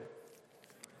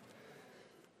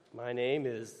My name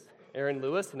is Aaron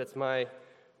Lewis, and it's my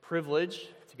privilege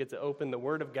to get to open the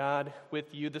Word of God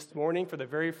with you this morning for the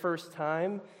very first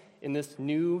time in this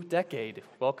new decade.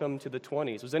 Welcome to the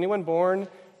 20s. Was anyone born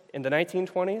in the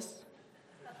 1920s?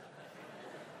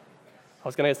 I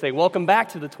was going to say welcome back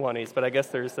to the 20s, but I guess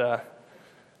there's no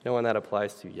one that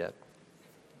applies to yet.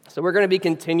 So we're going to be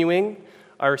continuing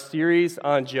our series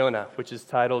on Jonah, which is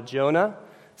titled Jonah,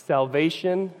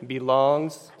 Salvation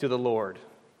Belongs to the Lord.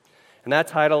 And that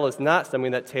title is not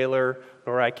something that Taylor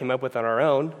or I came up with on our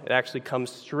own. It actually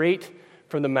comes straight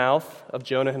from the mouth of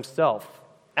Jonah himself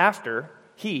after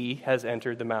he has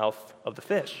entered the mouth of the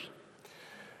fish.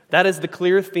 That is the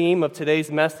clear theme of today's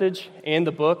message and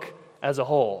the book as a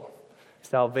whole.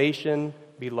 Salvation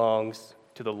belongs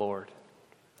to the Lord.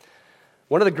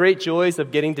 One of the great joys of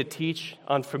getting to teach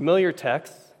on familiar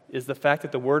texts is the fact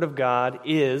that the Word of God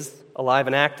is alive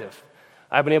and active.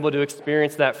 I've been able to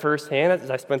experience that firsthand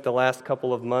as I spent the last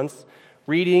couple of months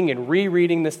reading and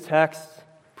rereading this text,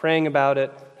 praying about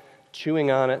it,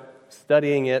 chewing on it,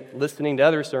 studying it, listening to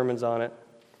other sermons on it.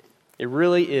 It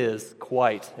really is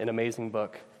quite an amazing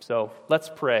book. So let's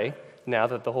pray now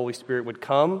that the Holy Spirit would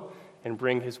come and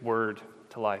bring His Word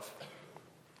to life.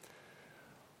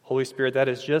 Holy Spirit, that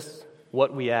is just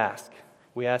what we ask.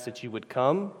 We ask that you would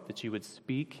come, that you would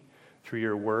speak through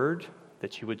your Word,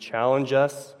 that you would challenge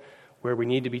us where we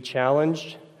need to be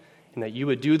challenged, and that you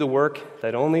would do the work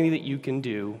that only that you can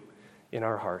do in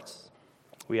our hearts.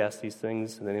 We ask these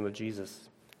things in the name of Jesus.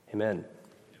 Amen.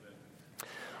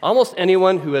 Almost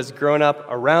anyone who has grown up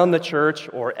around the church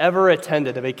or ever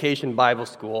attended a vacation Bible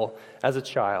school as a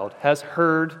child has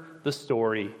heard the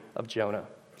story of Jonah.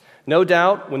 No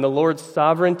doubt, when the Lord's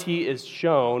sovereignty is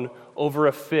shown over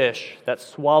a fish that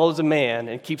swallows a man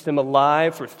and keeps him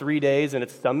alive for 3 days in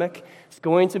its stomach, it's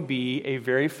going to be a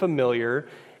very familiar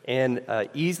and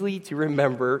easily to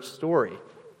remember story.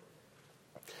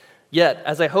 Yet,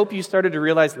 as I hope you started to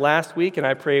realize last week, and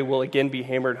I pray will again be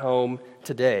hammered home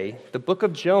today, the book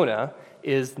of Jonah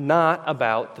is not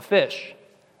about the fish.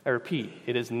 I repeat,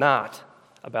 it is not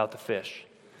about the fish.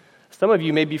 Some of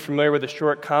you may be familiar with a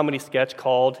short comedy sketch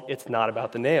called It's Not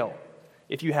About the Nail.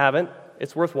 If you haven't,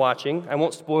 it's worth watching. I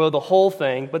won't spoil the whole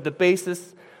thing, but the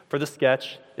basis for the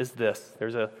sketch is this.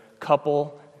 There's a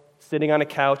couple sitting on a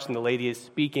couch, and the lady is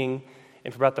speaking,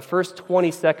 and for about the first 20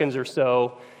 seconds or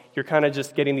so, you're kind of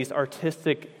just getting these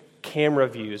artistic camera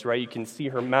views, right? You can see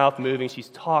her mouth moving, she's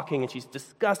talking, and she's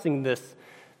discussing this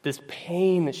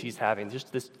pain that she's having,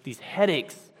 just these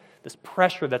headaches, this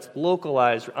pressure that's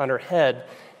localized on her head.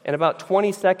 And about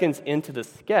 20 seconds into the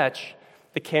sketch,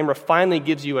 the camera finally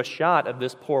gives you a shot of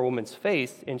this poor woman's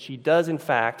face, and she does, in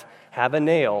fact, have a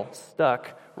nail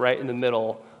stuck right in the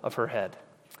middle of her head.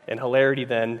 And hilarity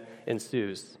then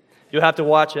ensues. You'll have to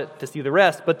watch it to see the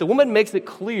rest, but the woman makes it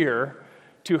clear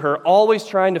to her always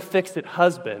trying to fix it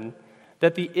husband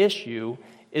that the issue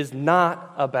is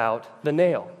not about the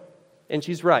nail. And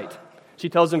she's right. She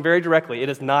tells him very directly, it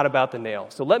is not about the nail.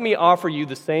 So let me offer you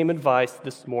the same advice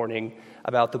this morning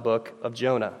about the book of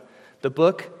Jonah. The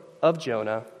book of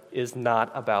Jonah is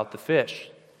not about the fish.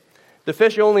 The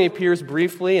fish only appears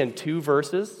briefly in 2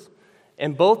 verses,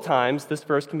 and both times this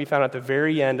verse can be found at the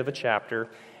very end of a chapter,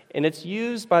 and it's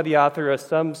used by the author as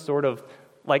some sort of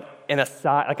like an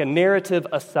aside, like a narrative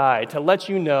aside to let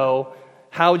you know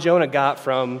how Jonah got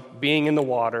from being in the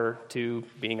water to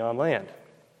being on land.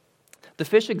 The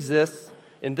fish exists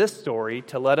in this story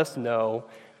to let us know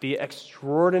the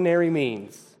extraordinary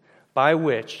means by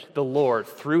which the Lord,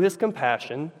 through his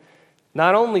compassion,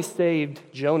 not only saved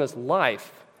Jonah's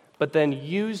life, but then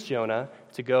used Jonah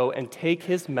to go and take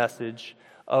his message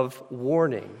of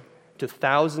warning to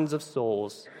thousands of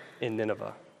souls in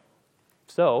Nineveh.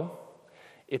 So,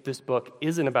 if this book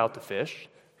isn't about the fish,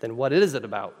 then what is it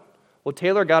about? Well,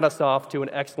 Taylor got us off to an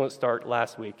excellent start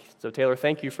last week. So, Taylor,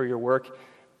 thank you for your work.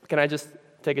 Can I just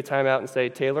take a time out and say,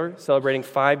 Taylor, celebrating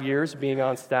 5 years being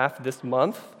on staff this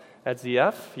month at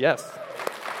ZF? Yes.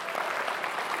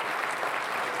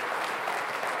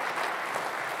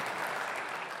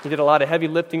 You did a lot of heavy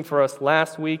lifting for us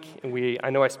last week, and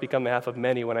I know I speak on behalf of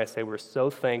many when I say we're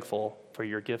so thankful for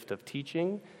your gift of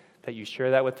teaching, that you share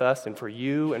that with us, and for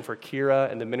you and for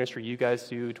Kira and the ministry you guys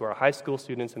do to our high school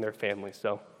students and their families.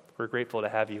 So we're grateful to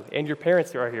have you. And your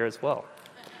parents are here as well.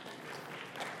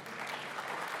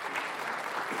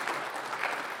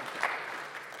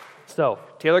 So,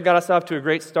 Taylor got us off to a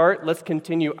great start. Let's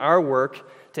continue our work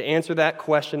to answer that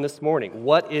question this morning.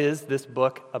 What is this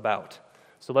book about?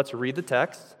 So let's read the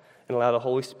text and allow the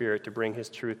Holy Spirit to bring his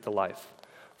truth to life.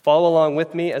 Follow along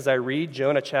with me as I read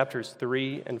Jonah chapters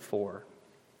 3 and 4.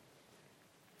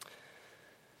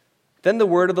 Then the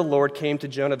word of the Lord came to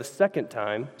Jonah the second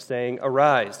time, saying,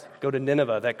 "Arise, go to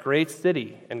Nineveh, that great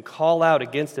city, and call out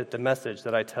against it the message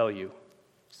that I tell you."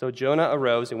 So Jonah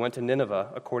arose and went to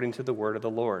Nineveh according to the word of the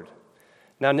Lord.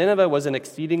 Now Nineveh was an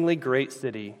exceedingly great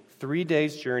city, 3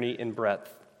 days' journey in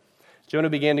breadth. Jonah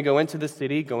began to go into the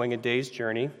city, going a day's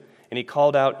journey, and he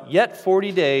called out, "Yet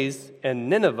 40 days, and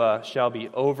Nineveh shall be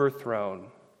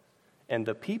overthrown." And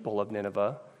the people of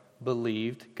Nineveh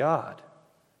believed God.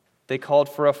 They called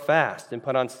for a fast and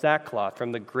put on sackcloth,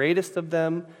 from the greatest of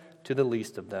them to the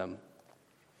least of them.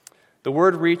 The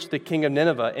word reached the king of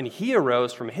Nineveh, and he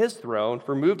arose from his throne,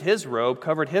 removed his robe,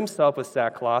 covered himself with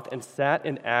sackcloth, and sat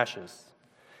in ashes.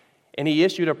 And he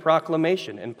issued a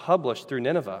proclamation and published through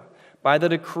Nineveh, "By the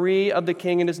decree of the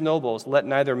king and his nobles, let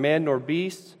neither man nor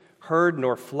beast, herd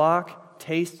nor flock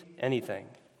taste anything.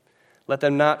 Let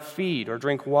them not feed or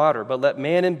drink water, but let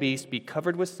man and beast be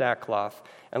covered with sackcloth,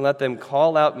 and let them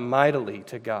call out mightily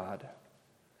to God.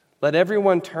 Let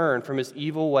everyone turn from his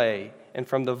evil way and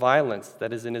from the violence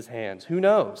that is in his hands. Who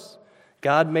knows?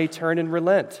 God may turn and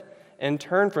relent, and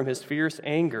turn from his fierce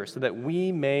anger, so that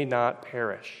we may not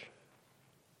perish."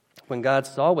 When God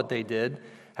saw what they did,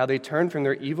 how they turned from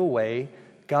their evil way,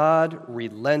 God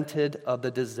relented of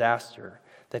the disaster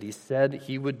that he said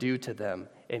he would do to them,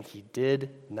 and he did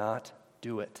not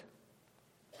do it.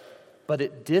 But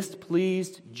it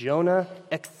displeased Jonah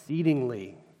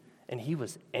exceedingly, and he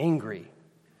was angry.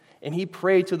 And he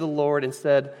prayed to the Lord and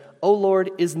said, "O Lord,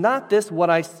 is not this what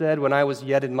I said when I was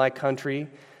yet in my country?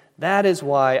 That is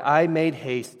why I made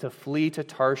haste to flee to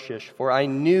Tarshish, for I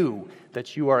knew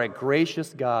that you are a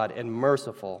gracious God and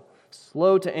merciful,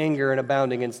 slow to anger and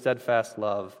abounding in steadfast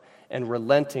love, and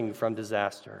relenting from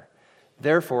disaster.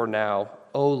 Therefore now,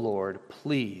 O Lord,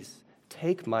 please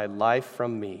take my life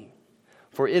from me.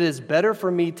 For it is better for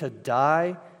me to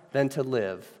die than to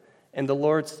live." And the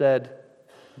Lord said,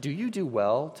 "Do you do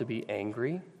well to be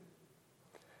angry?"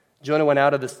 Jonah went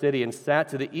out of the city and sat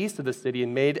to the east of the city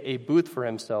and made a booth for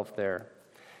himself there.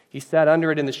 He sat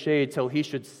under it in the shade till he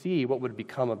should see what would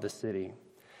become of the city.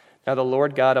 Now the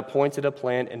Lord God appointed a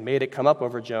plant and made it come up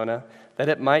over Jonah, that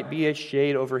it might be a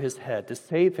shade over his head, to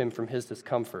save him from his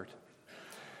discomfort.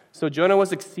 So Jonah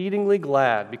was exceedingly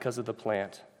glad because of the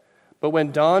plant. But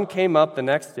when dawn came up the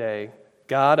next day,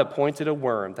 God appointed a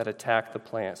worm that attacked the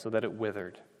plant so that it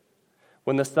withered.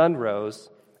 When the sun rose,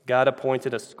 God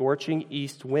appointed a scorching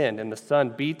east wind, and the sun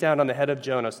beat down on the head of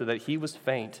Jonah so that he was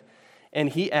faint. And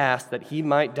he asked that he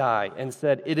might die, and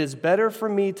said, "It is better for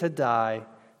me to die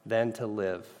than to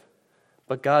live."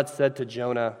 But God said to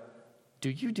Jonah, "Do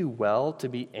you do well to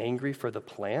be angry for the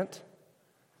plant?"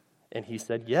 And he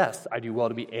said, "Yes, I do well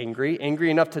to be angry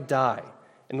enough to die."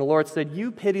 And the Lord said,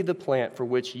 "You pity the plant for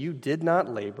which you did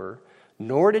not labor,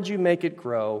 nor did you make it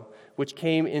grow, which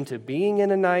came into being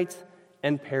in a night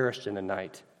and perished in a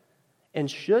night. And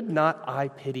should not I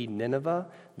pity Nineveh,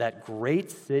 that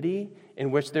great city in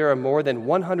which there are more than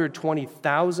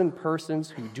 120,000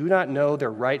 persons who do not know their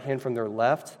right hand from their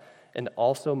left, and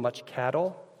also much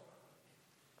cattle?"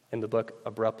 And the book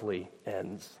abruptly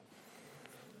ends.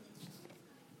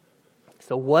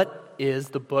 So what is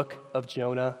the book of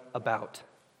Jonah about?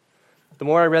 The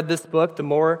more I read this book, the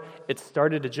more it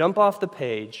started to jump off the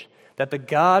page that the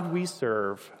God we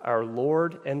serve, our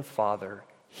Lord and Father,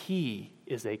 He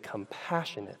is a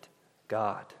compassionate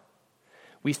God.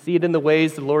 We see it in the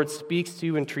ways the Lord speaks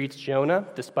to and treats Jonah,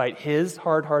 despite his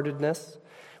hard-heartedness.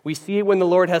 We see it when the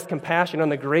Lord has compassion on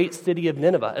the great city of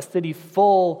Nineveh, a city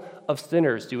full of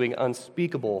sinners doing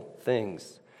unspeakable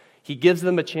things. He gives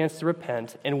them a chance to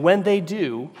repent, and when they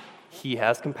do, He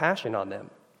has compassion on them.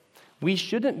 We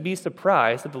shouldn't be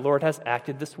surprised that the Lord has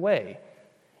acted this way.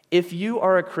 If you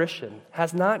are a Christian,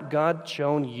 has not God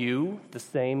shown you the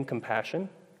same compassion?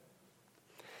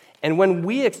 And when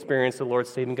we experience the Lord's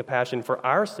saving compassion for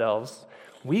ourselves,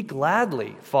 we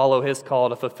gladly follow His call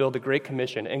to fulfill the Great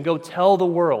Commission and go tell the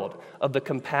world of the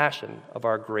compassion of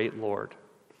our great Lord.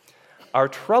 Our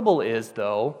trouble is,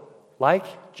 though,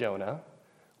 like Jonah,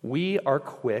 we are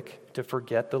quick to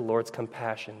forget the Lord's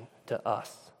compassion to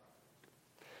us.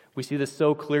 We see this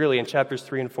so clearly in chapters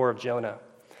 3 and 4 of Jonah.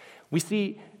 We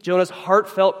see Jonah's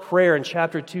heartfelt prayer in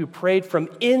chapter 2, prayed from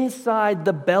inside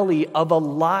the belly of a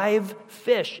live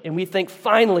fish. And we think,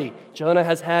 finally, Jonah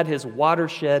has had his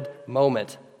watershed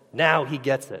moment. Now he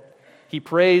gets it. He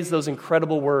prays those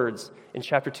incredible words in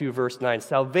chapter 2, verse 9,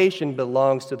 "Salvation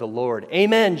belongs to the Lord.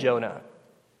 Amen, Jonah."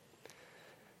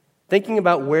 Think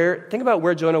about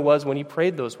where Jonah was when he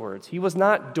prayed those words. He was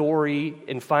not Dory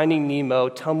in Finding Nemo,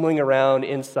 tumbling around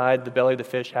inside the belly of the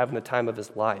fish, having the time of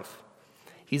his life.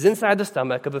 He's inside the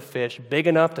stomach of a fish big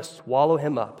enough to swallow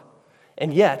him up.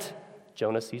 And yet,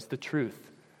 Jonah sees the truth.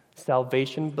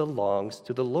 Salvation belongs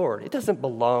to the Lord. It doesn't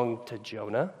belong to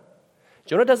Jonah.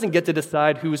 Jonah doesn't get to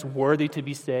decide who's worthy to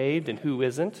be saved and who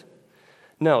isn't.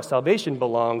 No, salvation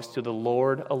belongs to the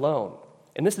Lord alone.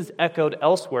 And this is echoed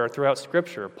elsewhere throughout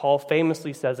Scripture. Paul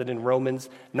famously says it in Romans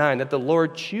 9, that the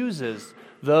Lord chooses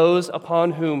those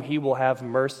upon whom he will have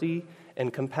mercy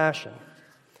and compassion.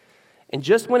 And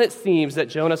just when it seems that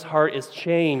Jonah's heart is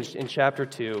changed in chapter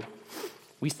 2,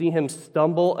 we see him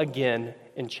stumble again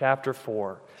in chapter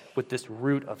 4 with this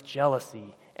root of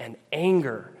jealousy and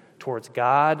anger towards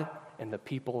God and the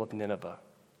people of Nineveh.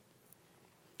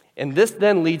 And this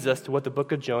then leads us to what the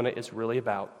book of Jonah is really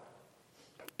about.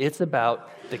 It's about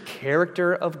the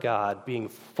character of God being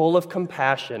full of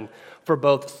compassion for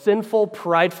both sinful,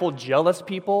 prideful, jealous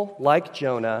people like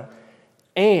Jonah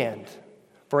and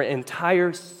for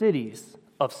entire cities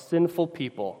of sinful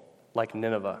people like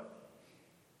Nineveh.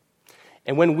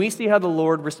 And when we see how the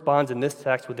Lord responds in this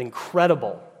text with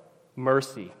incredible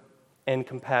mercy and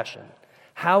compassion,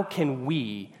 how can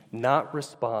we not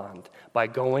respond by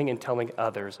going and telling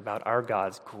others about our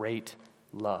God's great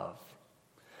love?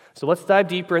 So let's dive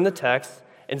deeper in the text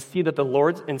and see the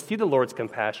Lord's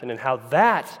compassion, and how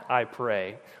that, I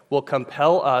pray, will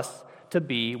compel us to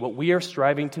be what we are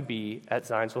striving to be at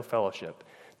Zionsville Fellowship,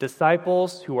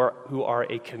 disciples who are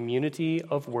a community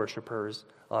of worshipers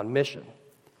on mission.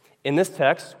 In this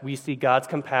text, we see God's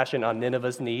compassion on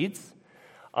Nineveh's needs,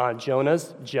 on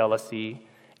Jonah's jealousy,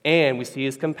 and we see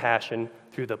his compassion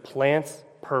through the plant's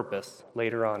purpose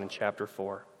later on in chapter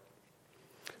 4.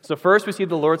 So first, we see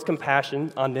the Lord's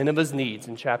compassion on Nineveh's needs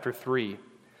in chapter 3.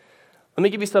 Let me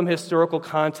give you some historical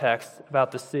context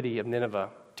about the city of Nineveh.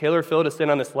 Taylor filled us in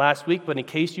on this last week, but in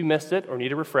case you missed it or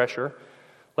need a refresher,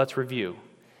 let's review.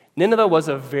 Nineveh was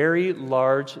a very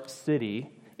large city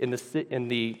in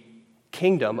the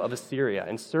kingdom of Assyria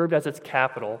and served as its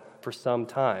capital for some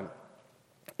time.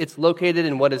 It's located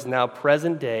in what is now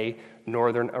present-day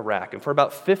northern Iraq. And for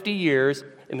about 50 years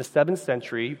in the 7th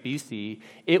century BC,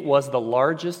 it was the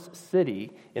largest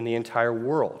city in the entire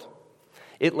world.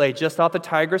 It lay just off the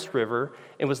Tigris River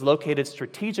and was located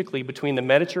strategically between the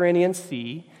Mediterranean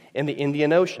Sea and the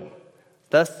Indian Ocean.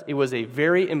 Thus, it was a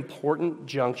very important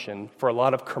junction for a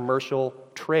lot of commercial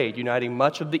trade, uniting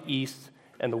much of the East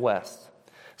and the West.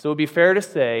 So it would be fair to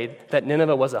say that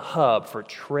Nineveh was a hub for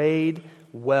trade,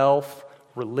 wealth,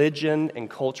 religion, and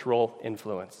cultural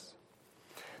influence.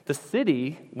 The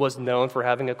city was known for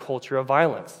having a culture of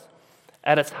violence.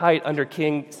 At its height under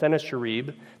King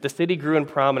Sennacherib, the city grew in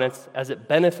prominence as it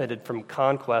benefited from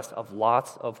conquest of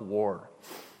lots of war.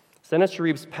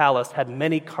 Sennacherib's palace had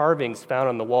many carvings found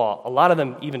on the wall, a lot of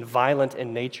them even violent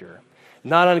in nature.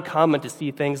 Not uncommon to see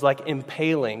things like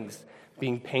impalings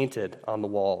being painted on the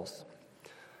walls.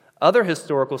 Other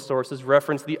historical sources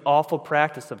reference the awful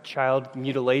practice of child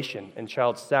mutilation and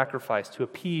child sacrifice to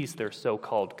appease their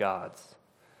so-called gods.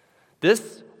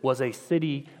 This was a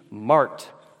city marked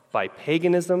by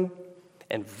paganism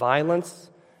and violence,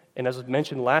 and as was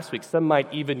mentioned last week, some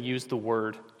might even use the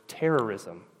word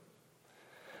terrorism.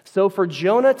 So for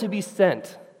Jonah to be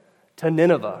sent to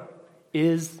Nineveh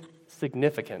is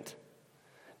significant.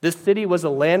 This city was a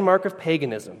landmark of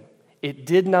paganism. It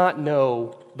did not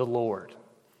know the Lord.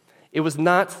 It was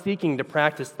not seeking to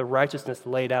practice the righteousness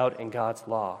laid out in God's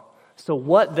law. So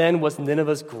what then was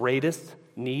Nineveh's greatest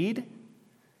need?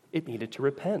 It needed to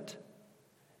repent.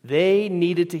 They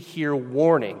needed to hear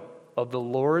warning of the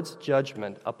Lord's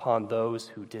judgment upon those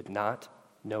who did not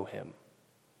know him.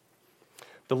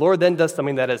 The Lord then does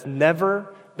something that has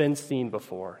never been seen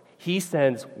before. He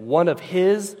sends one of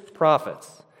his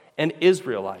prophets, an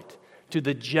Israelite, to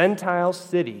the Gentile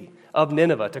city of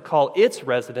Nineveh to call its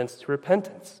residents to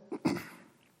repentance.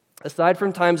 Aside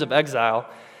from times of exile,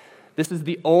 this is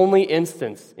the only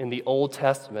instance in the Old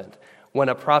Testament when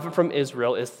a prophet from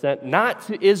Israel is sent not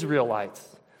to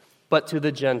Israelites, but to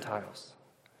the Gentiles.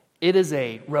 It is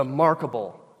a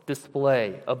remarkable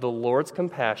display of the Lord's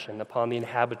compassion upon the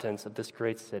inhabitants of this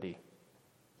great city.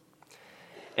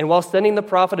 And while sending the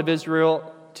prophet of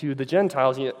Israel to the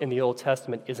Gentiles in the Old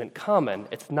Testament isn't common,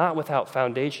 it's not without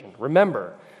foundation.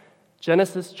 Remember,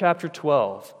 Genesis chapter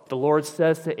 12, the Lord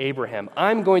says to Abraham,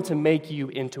 I'm going to make you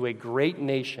into a great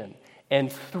nation,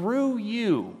 and through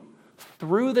you,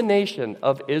 through the nation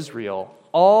of Israel,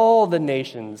 all the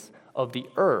nations of the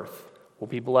earth will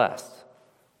be blessed.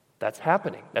 That's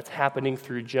happening. That's happening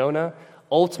through Jonah.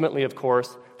 Ultimately, of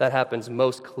course, that happens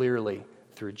most clearly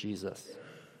through Jesus.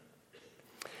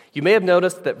 You may have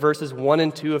noticed that verses 1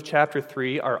 and 2 of chapter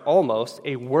 3 are almost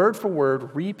a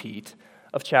word-for-word repeat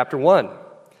of chapter 1.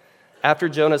 After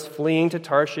Jonah's fleeing to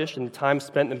Tarshish and the time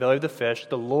spent in the belly of the fish,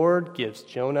 the Lord gives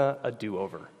Jonah a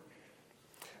do-over.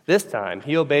 This time,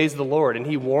 he obeys the Lord, and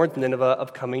he warns Nineveh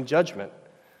of coming judgment.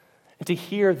 And to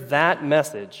hear that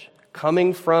message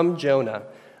coming from Jonah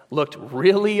looked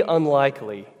really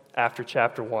unlikely after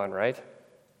chapter 1, right?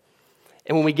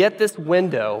 And when we get this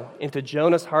window into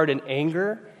Jonah's heart and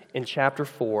anger in chapter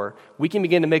 4, we can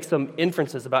begin to make some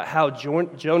inferences about how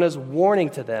Jonah's warning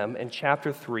to them in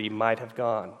chapter 3 might have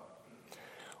gone.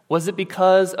 Was it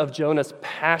because of Jonah's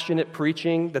passionate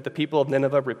preaching that the people of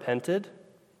Nineveh repented?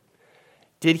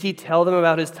 Did he tell them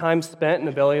about his time spent in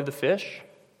the belly of the fish?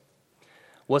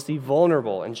 Was he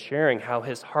vulnerable in sharing how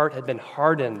his heart had been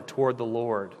hardened toward the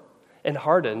Lord and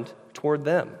hardened toward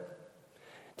them?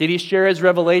 Did he share his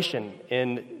revelation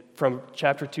from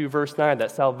chapter 2, verse 9,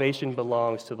 that salvation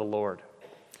belongs to the Lord?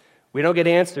 We don't get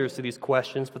answers to these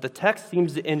questions, but the text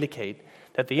seems to indicate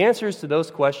that the answers to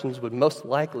those questions would most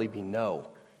likely be no.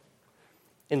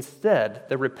 Instead,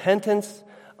 the repentance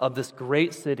of this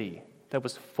great city that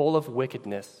was full of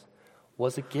wickedness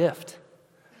was a gift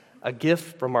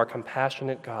from our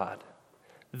compassionate God.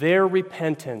 Their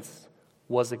repentance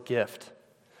was a gift.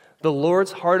 The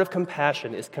Lord's heart of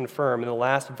compassion is confirmed in the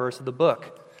last verse of the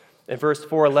book. In verse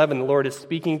 4:11, the Lord is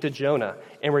speaking to Jonah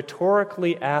and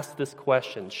rhetorically asks this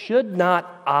question: should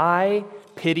not I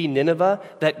pity Nineveh,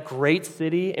 that great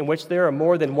city in which there are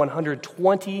more than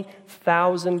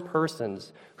 120,000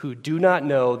 persons who do not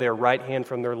know their right hand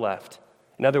from their left?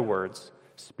 In other words,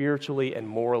 spiritually and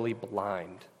morally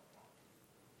blind.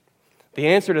 The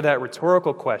answer to that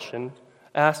rhetorical question,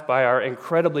 asked by our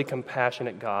incredibly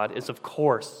compassionate God, is of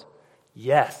course,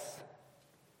 yes.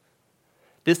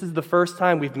 This is the first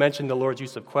time we've mentioned the Lord's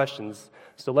use of questions,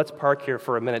 so let's park here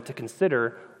for a minute to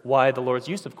consider why the Lord's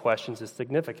use of questions is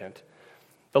significant.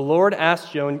 The Lord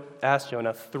asked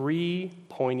Jonah 3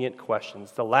 poignant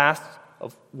questions, the last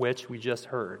of which we just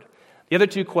heard. The other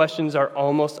 2 questions are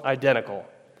almost identical.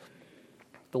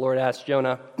 The Lord asked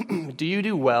Jonah, do you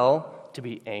do well to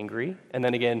be angry? And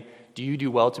then again, do you do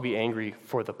well to be angry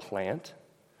for the plant?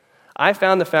 I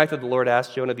found the fact that the Lord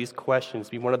asked Jonah these questions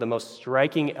to be one of the most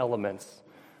striking elements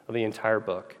of the entire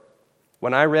book.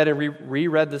 When I read and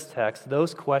reread this text,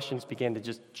 those questions began to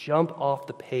just jump off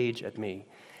the page at me.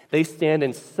 They stand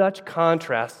in such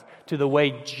contrast to the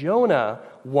way Jonah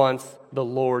wants the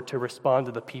Lord to respond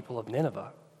to the people of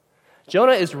Nineveh.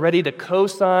 Jonah is ready to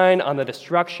co-sign on the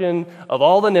destruction of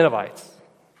all the Ninevites.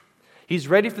 He's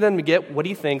ready for them to get what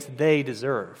he thinks they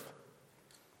deserve.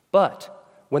 But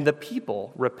when the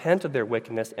people repent of their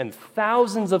wickedness and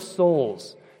thousands of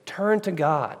souls turn to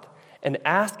God and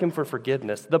ask him for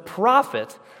forgiveness, the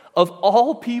prophet of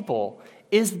all people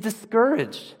is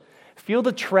discouraged. Feel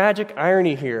the tragic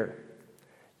irony here.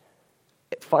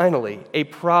 Finally, a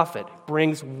prophet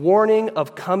brings warning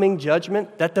of coming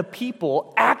judgment that the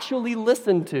people actually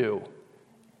listen to.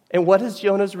 And what is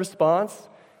Jonah's response?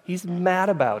 He's mad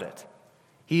about it.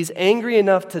 He's angry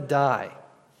enough to die.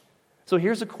 So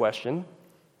here's a question.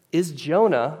 Is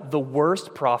Jonah the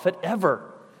worst prophet ever?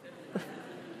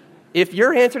 If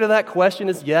your answer to that question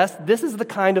is yes, this is the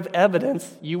kind of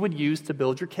evidence you would use to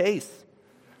build your case.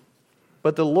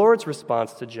 But the Lord's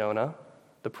response to Jonah,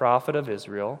 the prophet of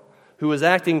Israel, who is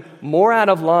acting more out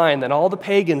of line than all the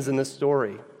pagans in this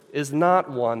story, is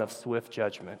not one of swift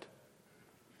judgment.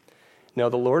 No,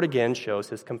 the Lord again shows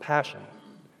his compassion.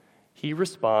 He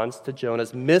responds to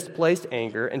Jonah's misplaced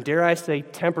anger and, dare I say,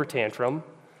 temper tantrum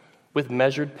with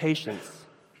measured patience.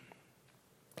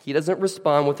 He doesn't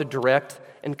respond with a direct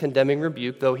and condemning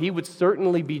rebuke, though he would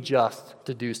certainly be just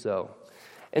to do so.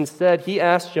 Instead, he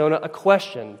asked Jonah a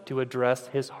question to address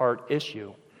his heart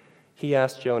issue. He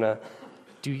asked Jonah,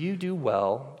 do you do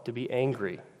well to be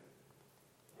angry?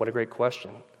 What a great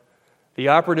question. The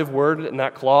operative word in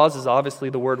that clause is obviously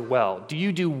the word well. Do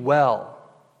you do well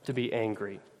to be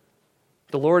angry?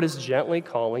 The Lord is gently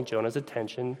calling Jonah's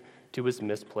attention to his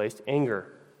misplaced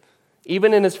anger.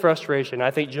 Even in his frustration, I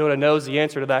think Jonah knows the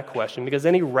answer to that question because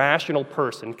any rational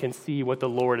person can see what the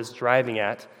Lord is driving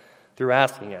at through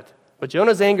asking it. But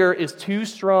Jonah's anger is too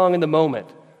strong in the moment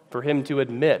for him to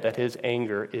admit that his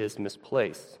anger is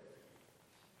misplaced.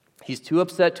 He's too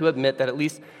upset to admit that at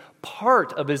least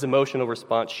part of his emotional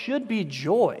response should be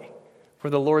joy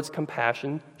for the Lord's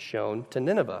compassion shown to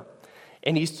Nineveh.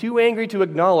 And he's too angry to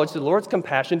acknowledge the Lord's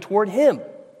compassion toward him,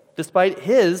 despite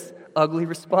his ugly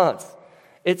response.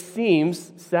 It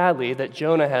seems, sadly, that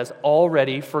Jonah has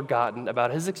already forgotten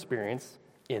about his experience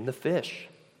in the fish.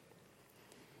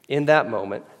 In that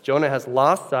moment, Jonah has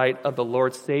lost sight of the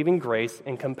Lord's saving grace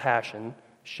and compassion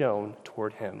shown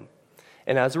toward him.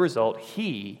 And as a result,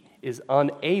 he is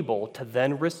unable to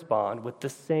then respond with the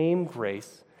same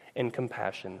grace and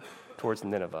compassion towards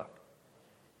Nineveh.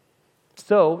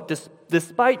 So,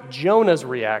 despite Jonah's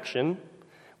reaction,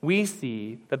 we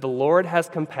see that the Lord has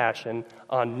compassion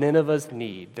on Nineveh's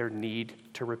need, their need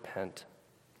to repent.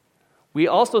 We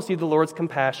also see the Lord's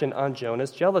compassion on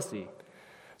Jonah's jealousy.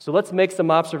 So let's make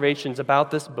some observations about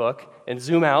this book and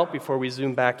zoom out before we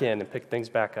zoom back in and pick things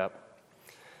back up.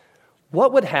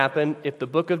 What would happen if the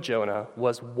book of Jonah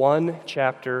was one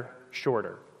chapter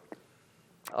shorter?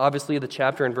 Obviously, the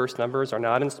chapter and verse numbers are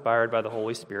not inspired by the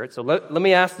Holy Spirit. So let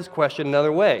me ask this question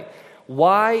another way.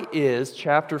 Why is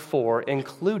chapter 4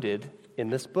 included in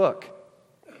this book?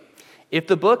 If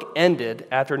the book ended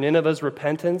after Nineveh's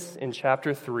repentance in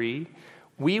chapter 3,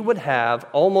 we would have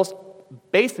almost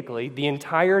basically the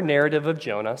entire narrative of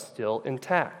Jonah still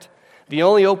intact. The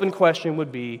only open question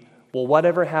would be, well,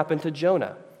 whatever happened to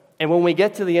Jonah? And when we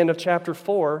get to the end of chapter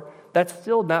 4, that's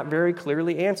still not very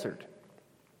clearly answered.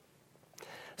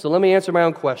 So let me answer my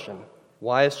own question.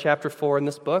 Why is chapter 4 in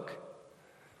this book?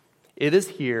 It is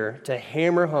here to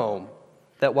hammer home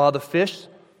that while the fish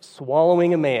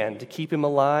swallowing a man to keep him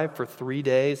alive for 3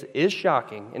 days is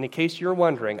shocking, and in case you're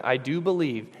wondering, I do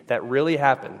believe that really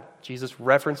happened. Jesus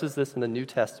references this in the New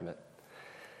Testament.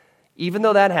 Even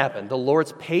though that happened, the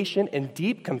Lord's patient and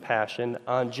deep compassion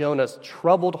on Jonah's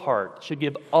troubled heart should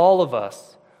give all of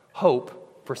us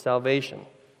hope for salvation.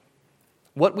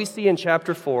 What we see in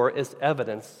chapter 4 is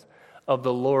evidence of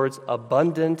the Lord's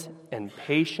abundant and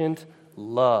patient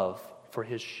love for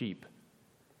his sheep.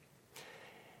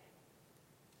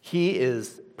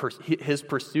 His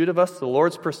pursuit of us, the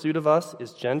Lord's pursuit of us,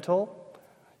 is gentle,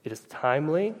 it is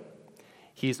timely.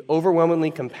 He's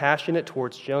overwhelmingly compassionate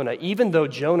towards Jonah, even though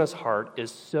Jonah's heart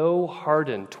is so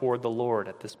hardened toward the Lord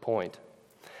at this point.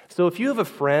 So if you have a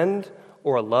friend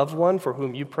or a loved one for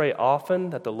whom you pray often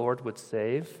that the Lord would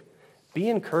save, be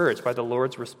encouraged by the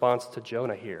Lord's response to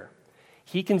Jonah here.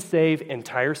 He can save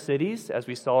entire cities, as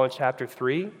we saw in chapter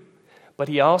 3, but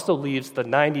he also leaves the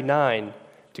 99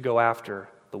 to go after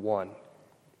the one.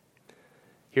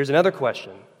 Here's another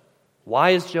question.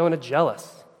 Why is Jonah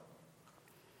jealous?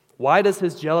 Why does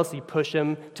his jealousy push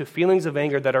him to feelings of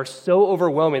anger that are so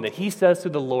overwhelming that he says to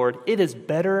the Lord, "It is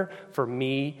better for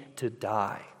me to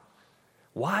die"?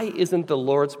 Why isn't the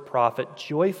Lord's prophet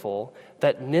joyful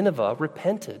that Nineveh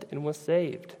repented and was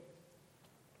saved?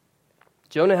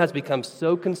 Jonah has become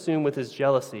so consumed with his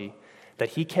jealousy that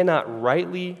he cannot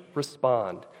rightly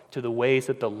respond to the ways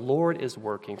that the Lord is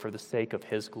working for the sake of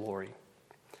his glory.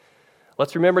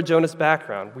 Let's remember Jonah's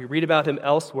background. We read about him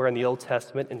elsewhere in the Old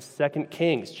Testament in 2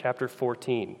 Kings chapter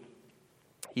 14.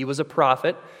 He was a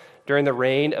prophet during the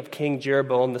reign of King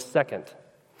Jeroboam II,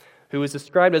 who was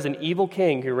described as an evil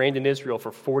king who reigned in Israel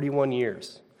for 41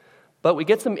 years. But we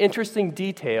get some interesting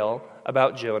detail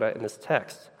about Jonah in this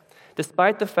text.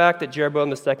 Despite the fact that Jeroboam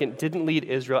II didn't lead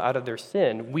Israel out of their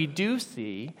sin, we do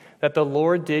see that the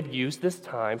Lord did use this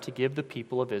time to give the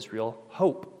people of Israel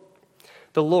hope.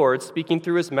 The Lord, speaking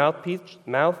through his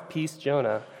mouthpiece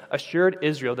Jonah, assured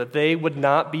Israel that they would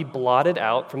not be blotted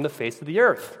out from the face of the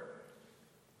earth.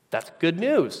 That's good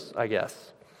news, I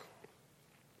guess.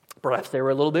 Perhaps they were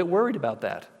a little bit worried about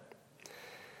that.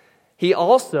 He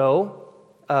also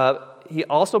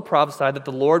prophesied that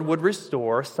the Lord would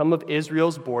restore some of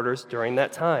Israel's borders during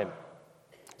that time.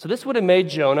 So this would have made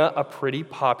Jonah a pretty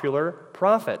popular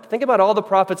prophet. Think about all the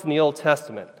prophets in the Old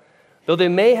Testament. Though they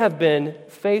may have been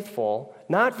faithful,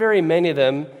 not very many of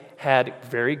them had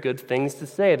very good things to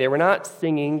say. They were not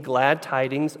singing glad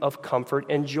tidings of comfort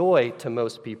and joy to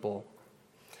most people.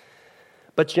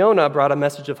 But Jonah brought a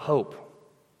message of hope,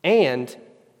 and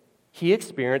he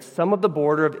experienced some of the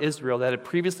border of Israel that had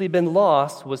previously been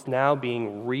lost was now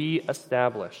being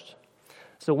reestablished.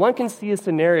 So one can see a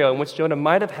scenario in which Jonah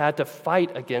might have had to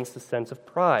fight against a sense of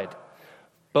pride,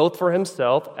 both for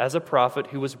himself as a prophet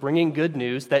who was bringing good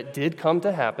news that did come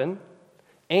to happen,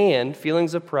 and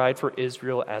feelings of pride for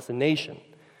Israel as a nation.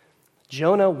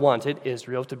 Jonah wanted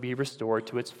Israel to be restored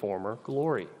to its former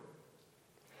glory.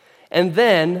 And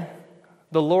then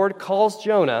the Lord calls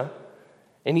Jonah,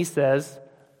 and he says,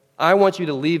 I want you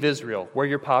to leave Israel, where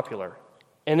you're popular.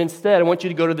 And instead, I want you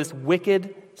to go to this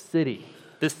wicked city,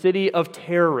 the city of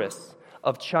terrorists,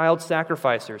 of child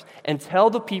sacrificers, and tell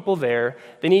the people there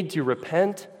they need to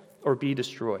repent or be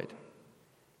destroyed.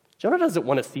 Jonah doesn't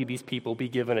want to see these people be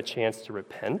given a chance to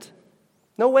repent.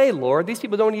 No way, Lord. These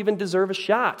people don't even deserve a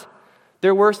shot.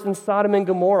 They're worse than Sodom and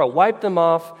Gomorrah. Wipe them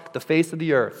off the face of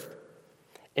the earth.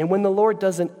 And when the Lord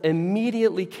doesn't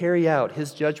immediately carry out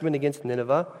his judgment against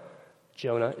Nineveh,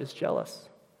 Jonah is jealous.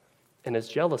 And his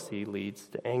jealousy leads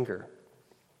to anger.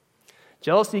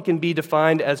 Jealousy can be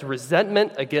defined as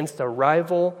resentment against a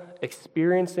rival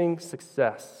experiencing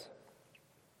success.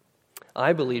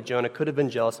 I believe Jonah could have been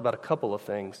jealous about a couple of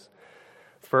things.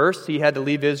 First, he had to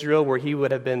leave Israel, where he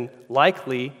would have been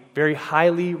likely very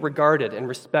highly regarded and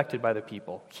respected by the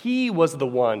people. He was the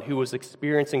one who was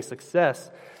experiencing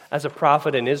success as a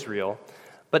prophet in Israel,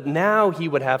 but now he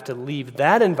would have to leave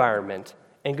that environment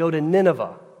and go to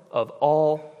Nineveh, of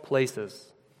all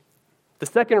places. The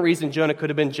second reason Jonah could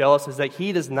have been jealous is that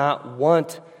he does not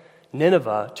want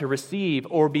Nineveh to receive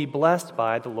or be blessed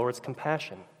by the Lord's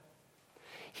compassion.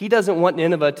 He doesn't want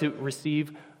Nineveh to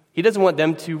receive. He doesn't want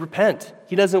them to repent.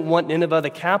 He doesn't want Nineveh, the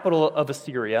capital of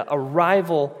Assyria, a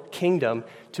rival kingdom,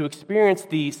 to experience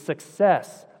the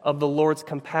success of the Lord's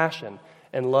compassion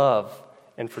and love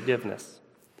and forgiveness.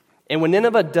 And when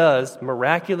Nineveh does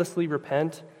miraculously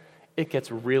repent, it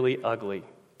gets really ugly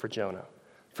for Jonah.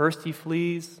 First he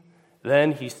flees,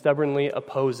 then he stubbornly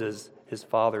opposes his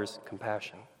father's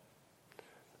compassion.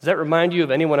 Does that remind you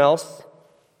of anyone else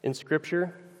in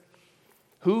Scripture?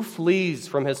 Who flees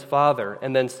from his father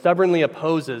and then stubbornly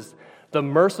opposes the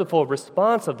merciful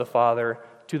response of the father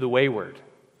to the wayward?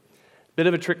 Bit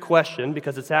of a trick question,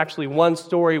 because it's actually one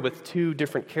story with two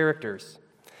different characters.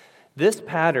 This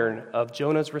pattern of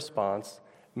Jonah's response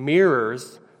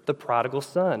mirrors the prodigal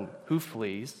son who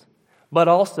flees, but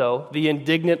also the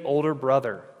indignant older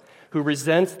brother who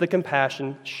resents the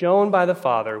compassion shown by the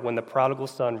father when the prodigal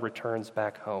son returns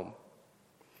back home.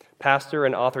 Pastor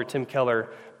and author Tim Keller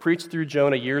preached through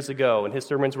Jonah years ago, and his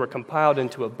sermons were compiled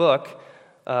into a book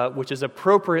which is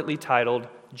appropriately titled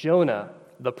Jonah,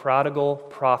 the Prodigal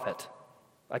Prophet.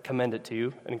 I commend it to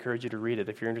you and encourage you to read it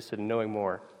if you're interested in knowing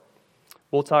more.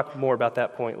 We'll talk more about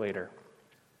that point later.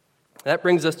 That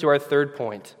brings us to our third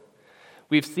point.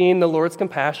 We've seen the Lord's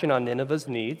compassion on Nineveh's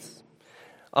needs,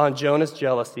 on Jonah's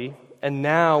jealousy, and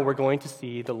now we're going to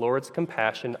see the Lord's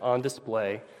compassion on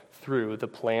display through the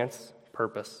plant's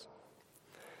purpose.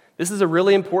 This is a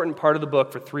really important part of the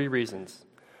book for three reasons.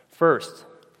 First,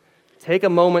 take a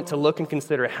moment to look and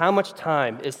consider how much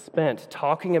time is spent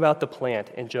talking about the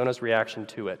plant and Jonah's reaction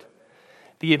to it.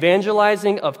 The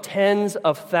evangelizing of tens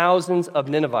of thousands of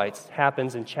Ninevites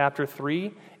happens in chapter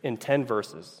 3 in 10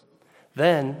 verses.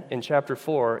 Then, in chapter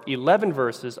 4, 11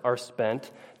 verses are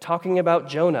spent talking about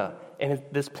Jonah and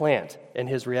this plant and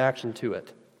his reaction to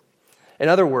it. In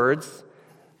other words,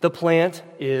 the plant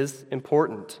is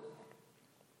important.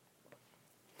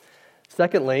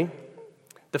 Secondly,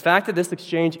 the fact that this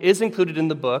exchange is included in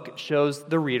the book shows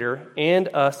the reader and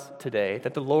us today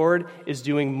that the Lord is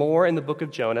doing more in the book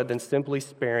of Jonah than simply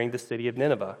sparing the city of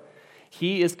Nineveh.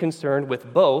 He is concerned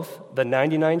with both the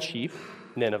 99 sheep,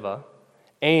 Nineveh,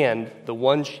 and the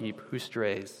one sheep who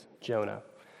strays, Jonah.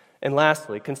 And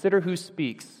lastly, consider who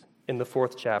speaks in the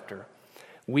 4th chapter.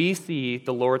 We see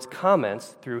the Lord's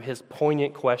comments through his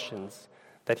poignant questions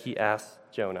that he asks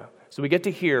Jonah. So we get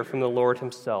to hear from the Lord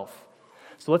himself.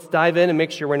 So let's dive in and make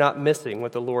sure we're not missing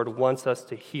what the Lord wants us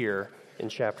to hear in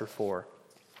chapter 4.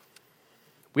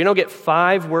 We don't get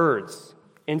 5 words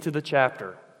into the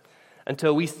chapter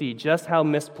until we see just how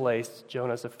misplaced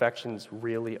Jonah's affections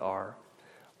really are.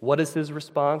 What is his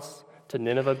response to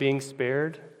Nineveh being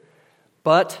spared?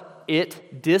 But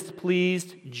it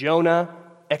displeased Jonah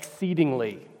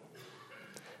exceedingly.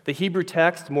 The Hebrew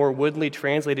text, more woodly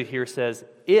translated here, says,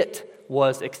 it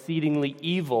was exceedingly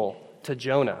evil to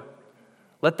Jonah.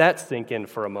 Let that sink in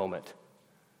for a moment.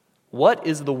 What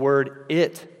is the word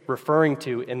 "it" referring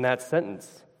to in that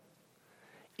sentence?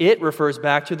 It refers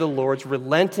back to the Lord's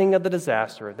relenting of the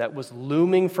disaster that was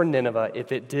looming for Nineveh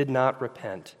if it did not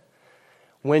repent.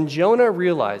 When Jonah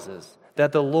realizes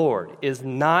that the Lord is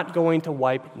not going to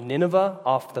wipe Nineveh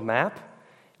off the map,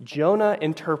 Jonah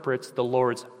interprets the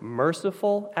Lord's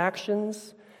merciful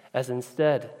actions as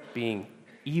instead being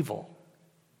evil.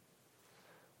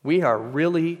 We are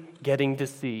really getting to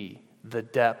see the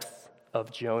depths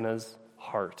of Jonah's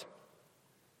heart.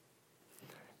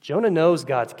 Jonah knows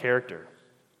God's character.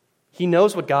 He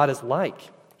knows what God is like.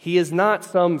 He is not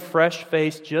some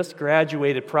fresh-faced, just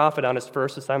graduated prophet on his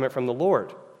first assignment from the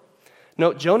Lord.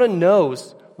 No, Jonah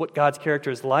knows what God's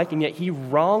character is like, and yet he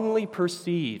wrongly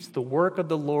perceives the work of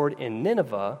the Lord in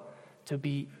Nineveh to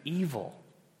be evil.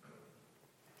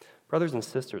 Brothers and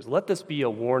sisters, let this be a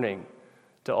warning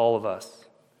to all of us.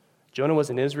 Jonah was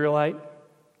an Israelite.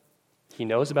 He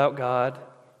knows about God.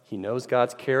 He knows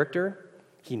God's character.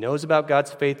 He knows about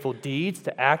God's faithful deeds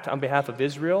to act on behalf of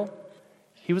Israel.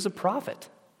 He was a prophet.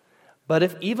 But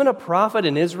if even a prophet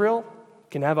in Israel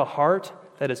can have a heart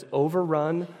that is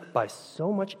overrun by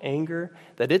so much anger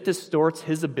that it distorts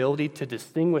his ability to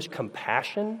distinguish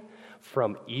compassion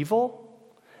from evil,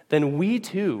 then we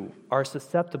too are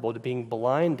susceptible to being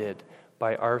blinded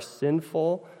by our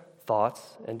sinful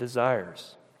thoughts and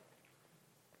desires.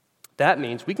 That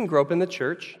means we can grow up in the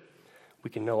church,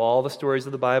 we can know all the stories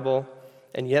of the Bible,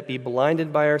 and yet be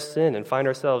blinded by our sin and find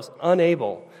ourselves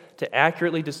unable to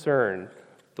accurately discern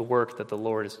the work that the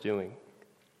Lord is doing.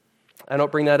 I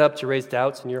don't bring that up to raise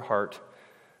doubts in your heart.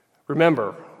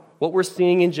 Remember, what we're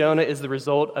seeing in Jonah is the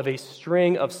result of a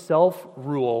string of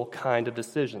self-rule kind of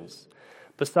decisions.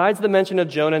 Besides the mention of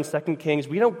Jonah in 2 Kings,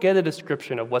 we don't get a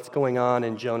description of what's going on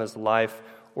in Jonah's life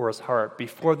or his heart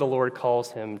before the Lord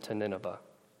calls him to Nineveh.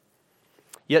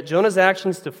 Yet Jonah's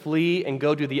actions to flee and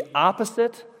go do the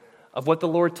opposite of what the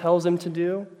Lord tells him to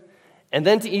do, and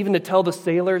then to tell the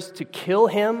sailors to kill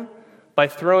him by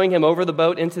throwing him over the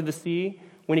boat into the sea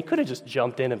when he could have just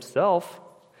jumped in himself,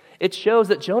 it shows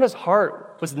that Jonah's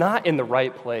heart was not in the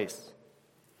right place.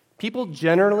 People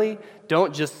generally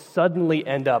don't just suddenly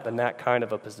end up in that kind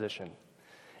of a position.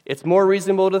 It's more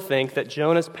reasonable to think that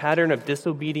Jonah's pattern of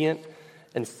disobedient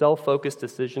and self-focused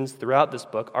decisions throughout this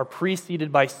book are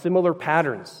preceded by similar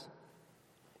patterns.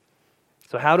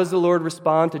 So how does the Lord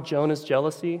respond to Jonah's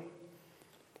jealousy?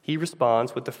 He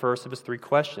responds with the first of his three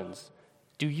questions.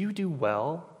 Do you do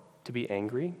well to be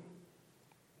angry?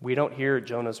 We don't hear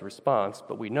Jonah's response,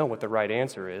 but we know what the right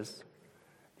answer is.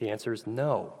 The answer is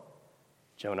no.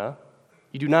 Jonah,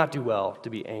 you do not do well to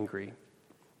be angry.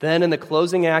 Then in the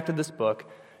closing act of this book,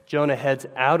 Jonah heads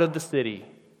out of the city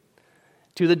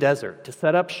to the desert to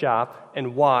set up shop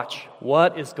and watch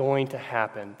what is going to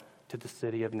happen to the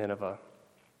city of Nineveh.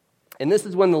 And this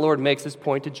is when the Lord makes his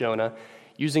point to Jonah,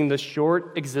 using the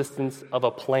short existence of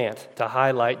a plant to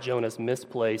highlight Jonah's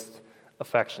misplaced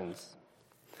affections.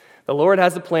 The Lord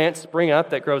has a plant spring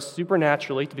up that grows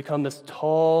supernaturally to become this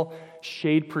tall,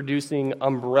 shade-producing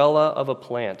umbrella of a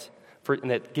plant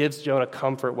and that gives Jonah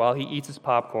comfort while he eats his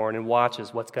popcorn and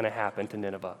watches what's going to happen to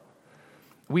Nineveh.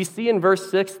 We see in verse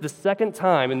 6 the second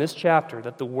time in this chapter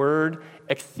that the word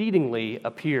exceedingly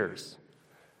appears.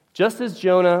 Just as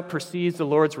Jonah perceives the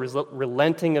Lord's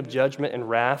relenting of judgment and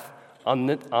wrath on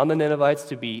the Ninevites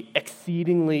to be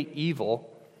exceedingly evil,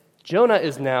 Jonah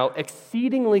is now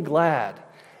exceedingly glad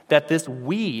that this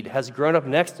weed has grown up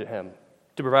next to him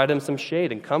to provide him some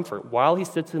shade and comfort while he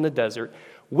sits in the desert,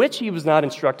 which he was not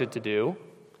instructed to do,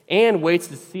 and waits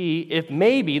to see if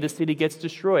maybe the city gets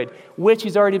destroyed, which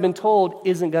he's already been told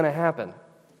isn't going to happen.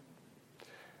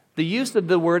 The use of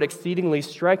the word exceedingly is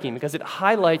striking because it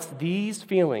highlights these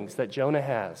feelings that Jonah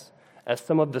has as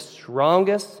some of the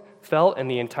strongest felt in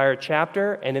the entire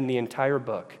chapter and in the entire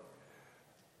book.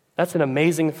 That's an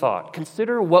amazing thought.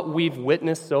 Consider what we've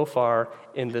witnessed so far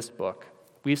in this book.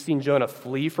 We've seen Jonah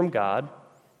flee from God,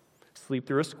 sleep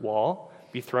through a squall,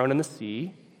 be thrown in the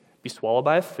sea, be swallowed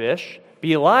by a fish,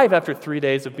 be alive after 3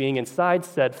 days of being inside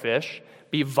said fish,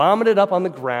 be vomited up on the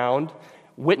ground,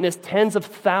 witness tens of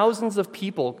thousands of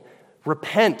people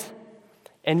repent.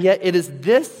 And yet it is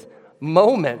this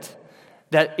moment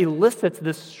that elicits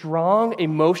this strong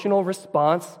emotional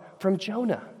response from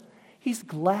Jonah. He's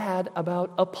glad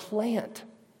about a plant.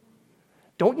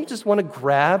 Don't you just want to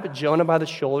grab Jonah by the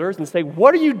shoulders and say,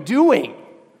 "What are you doing?"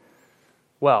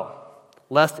 Well,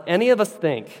 lest any of us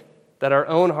think that our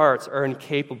own hearts are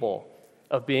incapable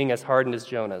of being as hardened as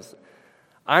Jonah's,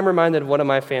 I'm reminded of one of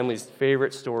my family's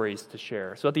favorite stories to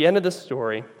share. So at the end of this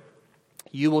story,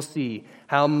 you will see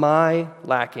how my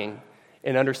lacking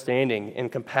in understanding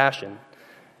and compassion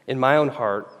in my own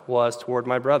heart was toward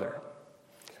my brother.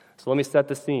 So let me set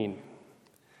the scene.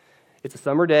 It's a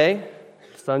summer day,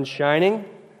 the sun's shining.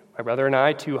 My brother and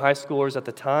I, 2 high schoolers at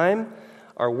the time,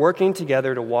 are working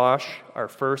together to wash our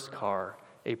first car,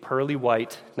 a pearly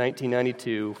white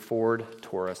 1992 Ford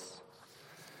Taurus.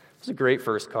 It was a great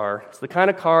first car. It's the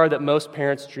kind of car that most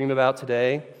parents dream about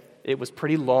today. It was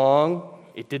pretty long,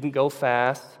 it didn't go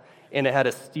fast, and it had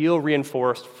a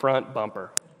steel-reinforced front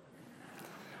bumper.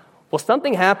 Well,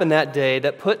 something happened that day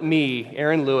that put me,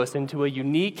 Aaron Lewis, into a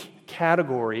unique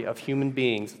category of human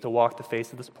beings to walk the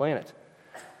face of this planet.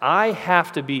 I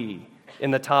have to be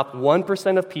in the top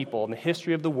 1% of people in the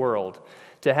history of the world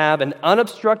to have an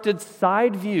unobstructed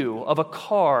side view of a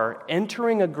car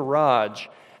entering a garage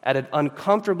at an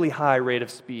uncomfortably high rate of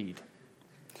speed.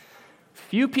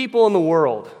 Few people in the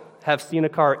world have seen a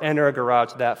car enter a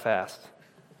garage that fast.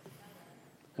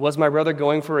 Was my brother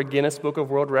going for a Guinness Book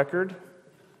of World Record?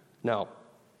 No.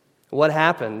 What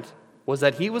happened was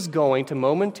that he was going to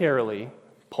momentarily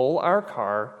pull our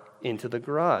car into the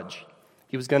garage.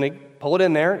 He was going to pull it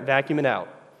in there, vacuum it out.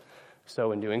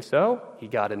 So in doing so, he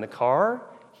got in the car,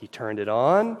 he turned it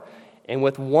on, and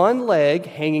with one leg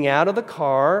hanging out of the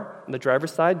car, the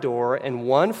driver's side door, and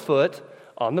one foot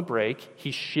on the brake,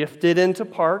 he shifted into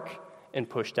park and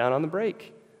pushed down on the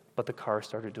brake. But the car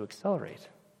started to accelerate.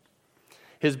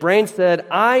 His brain said,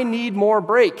 "I need more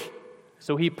brake."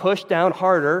 So he pushed down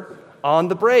harder on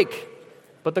the brake.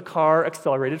 But the car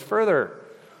accelerated further.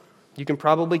 You can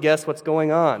probably guess what's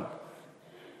going on.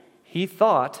 He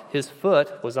thought his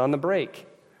foot was on the brake,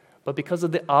 but because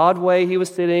of the odd way he was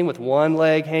sitting with one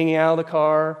leg hanging out of the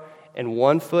car and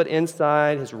one foot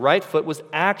inside, his right foot was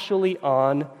actually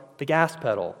on the gas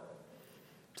pedal.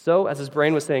 So, as his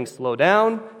brain was saying, slow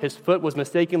down, his foot was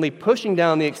mistakenly pushing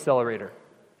down the accelerator.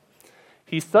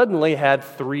 He suddenly had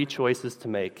 3 choices to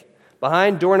make.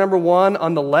 Behind door number 1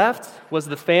 on the left was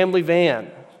the family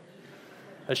van,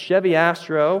 a Chevy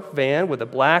Astro van with a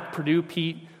black Purdue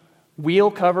Pete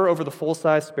wheel cover over the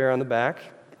full-size spare on the back.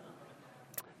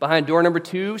 Behind door number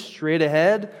 2, straight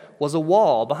ahead, was a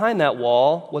wall. Behind that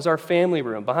wall was our family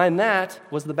room. Behind that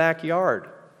was the backyard.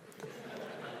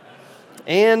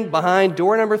 And behind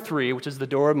door number 3, which is the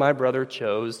door my brother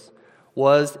chose,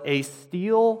 was a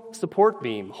steel support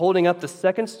beam holding up the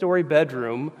second-story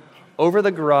bedroom over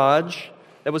the garage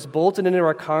that was bolted into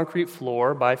our concrete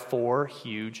floor by 4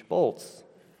 huge bolts.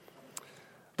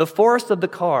 The force of the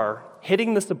car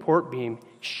hitting the support beam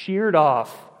sheared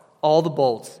off all the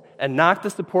bolts and knocked the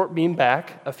support beam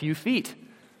back a few feet.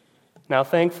 Now,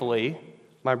 thankfully,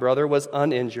 my brother was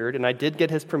uninjured, and I did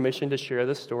get his permission to share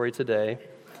this story today.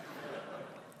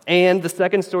 And the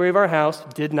second story of our house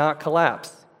did not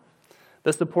collapse.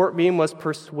 The support beam was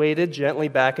persuaded gently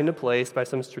back into place by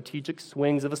some strategic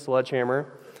swings of a sledgehammer,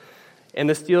 and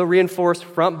the steel-reinforced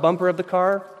front bumper of the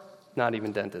car, not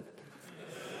even dented.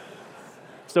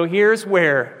 So here's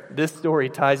where this story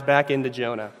ties back into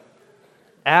Jonah.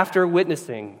 After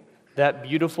witnessing that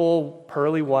beautiful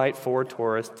pearly white Ford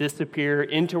Taurus disappear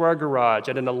into our garage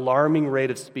at an alarming rate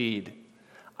of speed,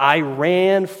 I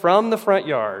ran from the front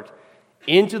yard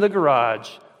into the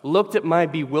garage, looked at my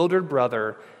bewildered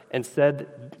brother, and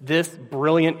said this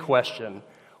brilliant question: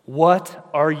 "What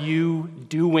are you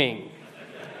doing?"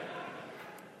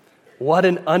 What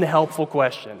an unhelpful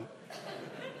question.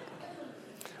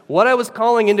 What I was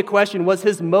calling into question was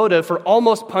his motive for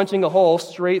almost punching a hole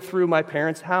straight through my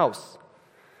parents' house.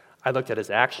 I looked at his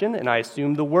action, and I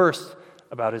assumed the worst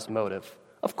about his motive.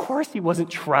 Of course he wasn't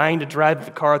trying to drive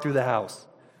the car through the house.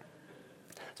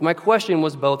 So my question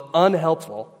was both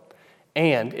unhelpful,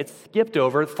 and it skipped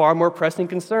over far more pressing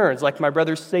concerns, like my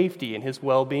brother's safety and his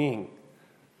well-being.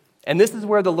 And this is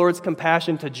where the Lord's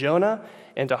compassion to Jonah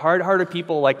and to hard-hearted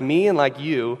people like me and like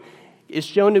you is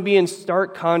shown to be in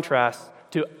stark contrast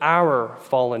to our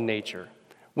fallen nature.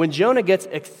 When Jonah gets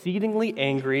exceedingly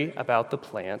angry about the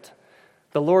plant,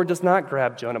 the Lord does not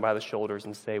grab Jonah by the shoulders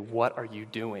and say, "What are you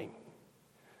doing?"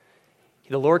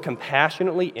 The Lord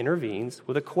compassionately intervenes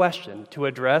with a question to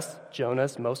address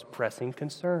Jonah's most pressing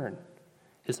concern,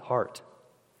 his heart.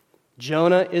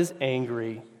 Jonah is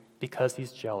angry because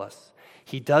he's jealous.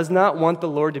 He does not want the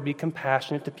Lord to be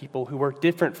compassionate to people who are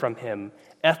different from him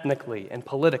ethnically and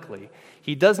politically.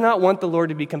 He does not want the Lord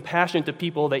to be compassionate to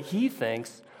people that he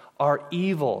thinks are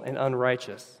evil and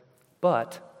unrighteous.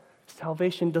 But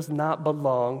salvation does not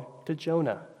belong to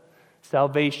Jonah.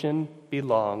 Salvation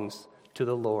belongs to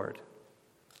the Lord.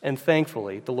 And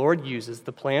thankfully, the Lord uses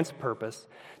the plant's purpose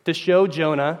to show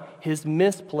Jonah his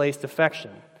misplaced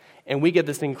affection. And we get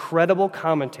this incredible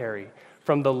commentary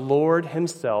from the Lord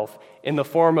himself in the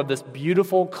form of this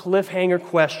beautiful cliffhanger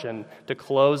question to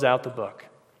close out the book.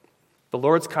 The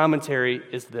Lord's commentary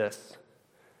is this: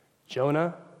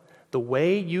 Jonah, the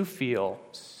way you feel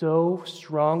so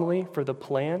strongly for the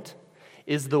plant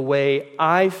is the way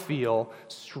I feel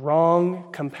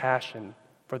strong compassion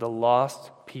for the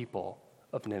lost people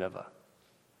of Nineveh.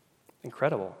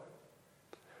 Incredible.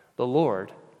 The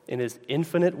Lord, in his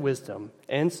infinite wisdom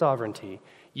and sovereignty,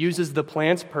 uses the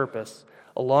plant's purpose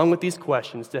along with these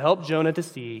questions to help Jonah to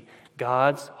see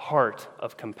God's heart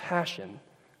of compassion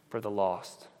for the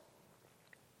lost.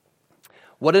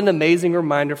 What an amazing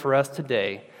reminder for us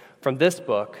today from this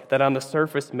book that on the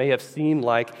surface may have seemed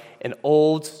like an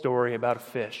old story about a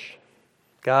fish.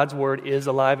 God's word is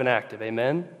alive and active,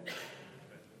 amen?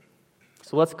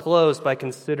 So let's close by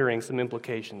considering some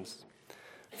implications.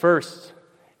 First,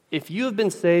 if you have been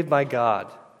saved by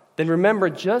God, then remember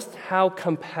just how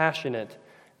compassionate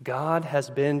God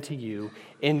has been to you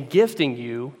in gifting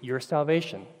you your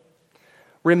salvation.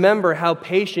 Remember how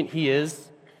patient he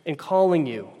is in calling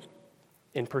you,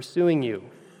 in pursuing you,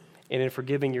 and in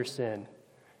forgiving your sin.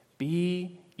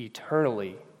 Be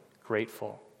eternally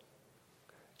grateful.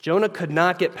 Jonah could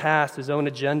not get past his own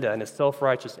agenda and his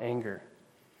self-righteous anger.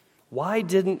 Why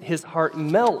didn't his heart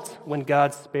melt when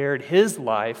God spared his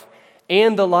life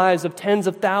and the lives of tens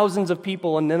of thousands of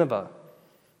people in Nineveh?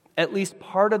 At least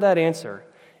part of that answer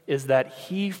is that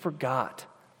he forgot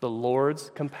the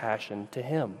Lord's compassion to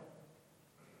him.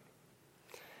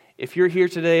 If you're here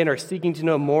today and are seeking to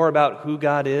know more about who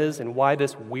God is and why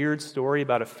this weird story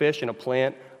about a fish and a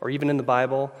plant, or even in the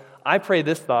Bible, I pray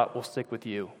this thought will stick with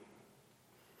you.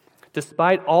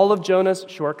 Despite all of Jonah's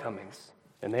shortcomings,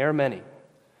 and they are many,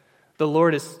 the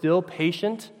Lord is still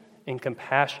patient and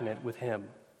compassionate with him.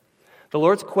 The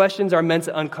Lord's questions are meant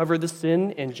to uncover the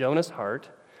sin in Jonah's heart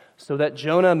so that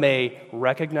Jonah may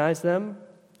recognize them,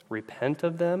 repent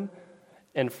of them,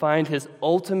 and find his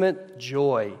ultimate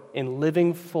joy in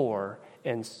living for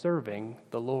and serving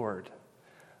the Lord.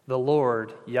 The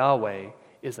Lord, Yahweh,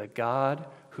 is a God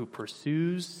who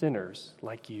pursues sinners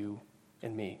like you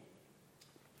and me.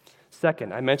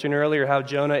 Second, I mentioned earlier how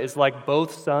Jonah is like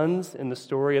both sons in the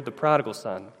story of the prodigal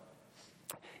son.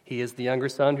 He is the younger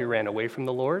son who ran away from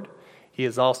the Lord. He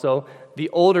is also the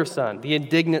older son, the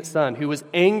indignant son, who was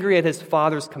angry at his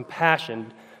father's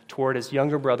compassion toward his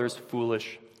younger brother's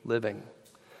foolish living.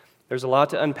 There's a lot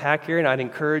to unpack here, and I'd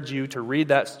encourage you to read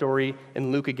that story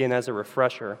in Luke again as a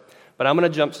refresher. But I'm going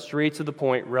to jump straight to the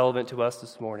point relevant to us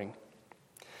this morning.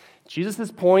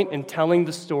 Jesus' point in telling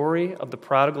the story of the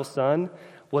prodigal son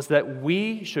was that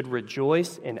we should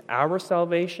rejoice in our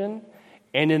salvation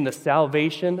and in the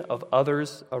salvation of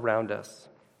others around us.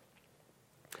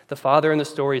 The father in the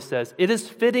story says, "It is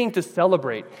fitting to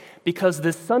celebrate because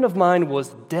this son of mine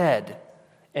was dead,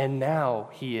 and now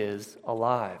he is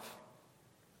alive."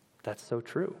 That's so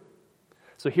true.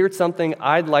 So here's something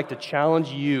I'd like to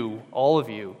challenge you, all of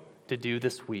you, to do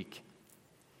this week.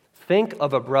 Think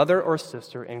of a brother or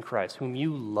sister in Christ whom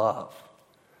you love,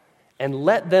 and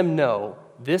let them know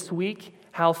this week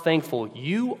how thankful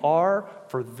you are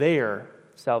for their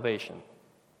salvation.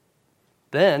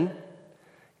 Then,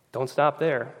 don't stop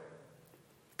there.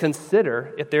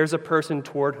 Consider if there's a person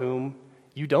toward whom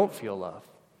you don't feel love.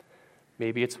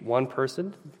 Maybe it's one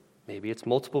person, maybe it's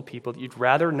multiple people that you'd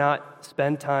rather not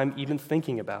spend time even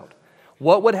thinking about.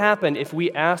 What would happen if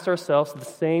we asked ourselves the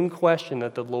same question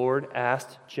that the Lord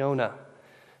asked Jonah?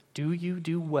 Do you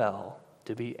do well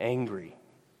to be angry?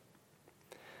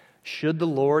 Should the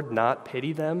Lord not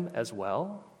pity them as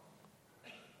well?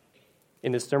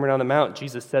 In his Sermon on the Mount,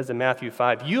 Jesus says in Matthew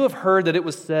 5, "You have heard that it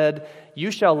was said,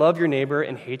 'You shall love your neighbor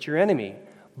and hate your enemy.'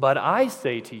 But I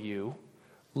say to you,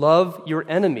 love your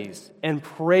enemies and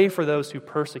pray for those who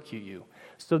persecute you,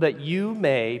 so that you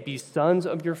may be sons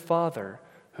of your Father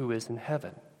who is in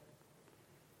heaven."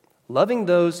 Loving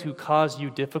those who cause you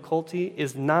difficulty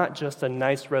is not just a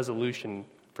nice resolution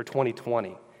for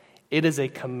 2020. It is a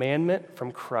commandment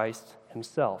from Christ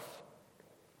himself.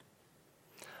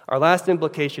 Our last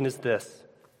implication is this: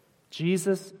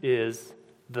 Jesus is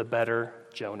the better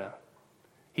Jonah.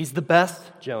 He's the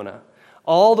best Jonah.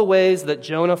 All the ways that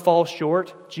Jonah falls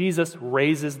short, Jesus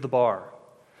raises the bar.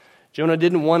 Jonah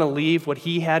didn't want to leave what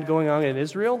he had going on in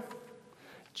Israel.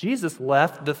 Jesus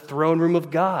left the throne room of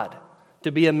God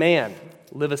to be a man,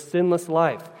 live a sinless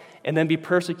life, and then be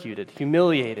persecuted,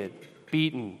 humiliated,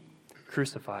 beaten,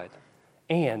 crucified.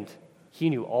 And he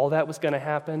knew all that was going to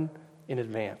happen in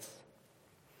advance.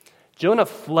 Jonah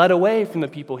fled away from the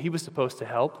people he was supposed to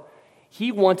help. He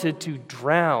wanted to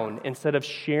drown instead of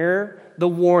share the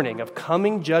warning of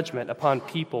coming judgment upon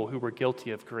people who were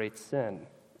guilty of great sin.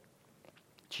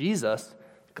 Jesus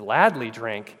gladly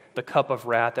drank the cup of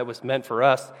wrath that was meant for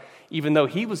us, even though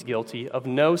he was guilty of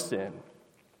no sin.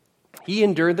 He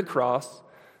endured the cross,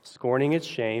 scorning its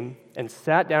shame, and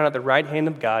sat down at the right hand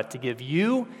of God to give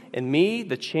you and me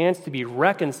the chance to be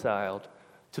reconciled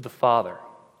to the Father.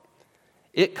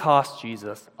 It cost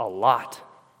Jesus a lot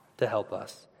to help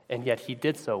us, and yet he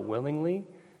did so willingly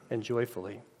and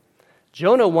joyfully.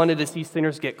 Jonah wanted to see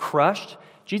sinners get crushed.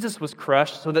 Jesus was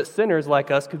crushed so that sinners like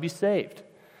us could be saved.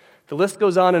 The list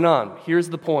goes on and on. Here's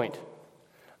the point.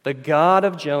 The God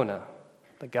of Jonah,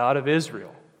 the God of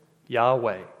Israel,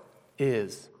 Yahweh,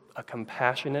 is a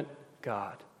compassionate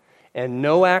God. And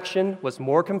no action was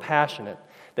more compassionate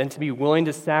than to be willing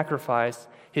to sacrifice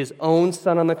his own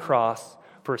son on the cross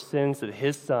for sins that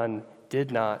his son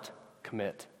did not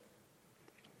commit.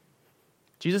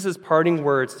 Jesus' parting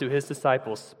words to his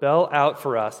disciples spell out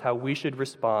for us how we should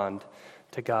respond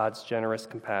to God's generous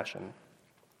compassion.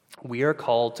 We are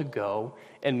called to go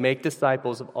and make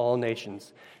disciples of all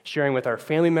nations, sharing with our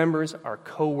family members, our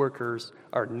co-workers,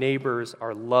 our neighbors,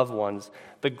 our loved ones,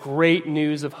 the great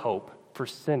news of hope for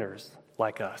sinners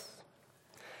like us.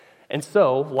 And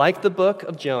so, like the book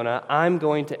of Jonah, I'm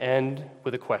going to end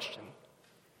with a question.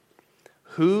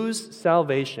 Whose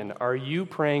salvation are you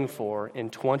praying for in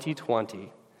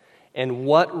 2020, and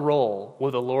what role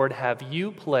will the Lord have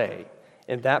you play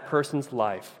in that person's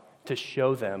life to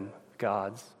show them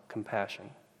God's compassion?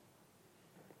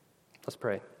 Let's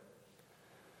pray.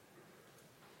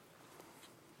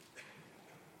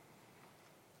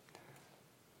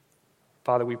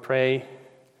 Father, we pray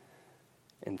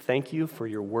and thank you for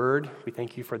your word. We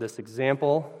thank you for this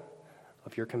example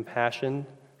of your compassion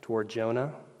toward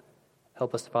Jonah.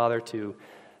 Help us, Father, to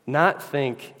not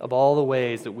think of all the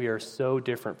ways that we are so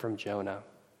different from Jonah.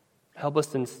 Help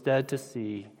us instead to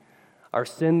see our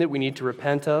sin that we need to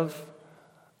repent of,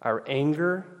 our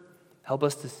anger. Help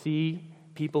us to see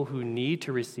people who need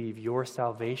to receive your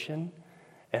salvation,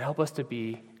 and help us to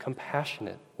be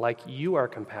compassionate like you are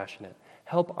compassionate.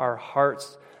 Help our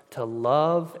hearts to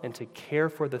love and to care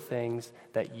for the things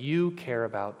that you care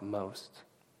about most.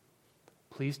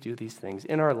 Please do these things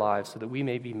in our lives so that we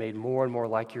may be made more and more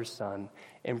like your Son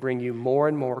and bring you more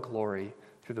and more glory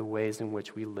through the ways in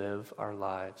which we live our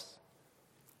lives.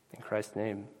 In Christ's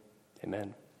name,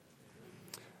 amen.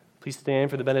 Please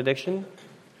stand for the benediction.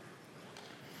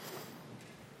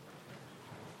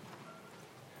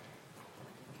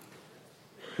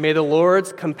 May the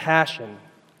Lord's compassion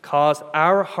cause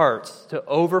our hearts to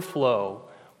overflow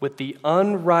with the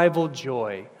unrivaled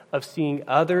joy of seeing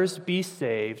others be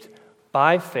saved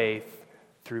by faith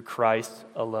through Christ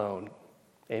alone.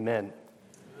 Amen.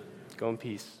 Go in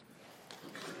peace.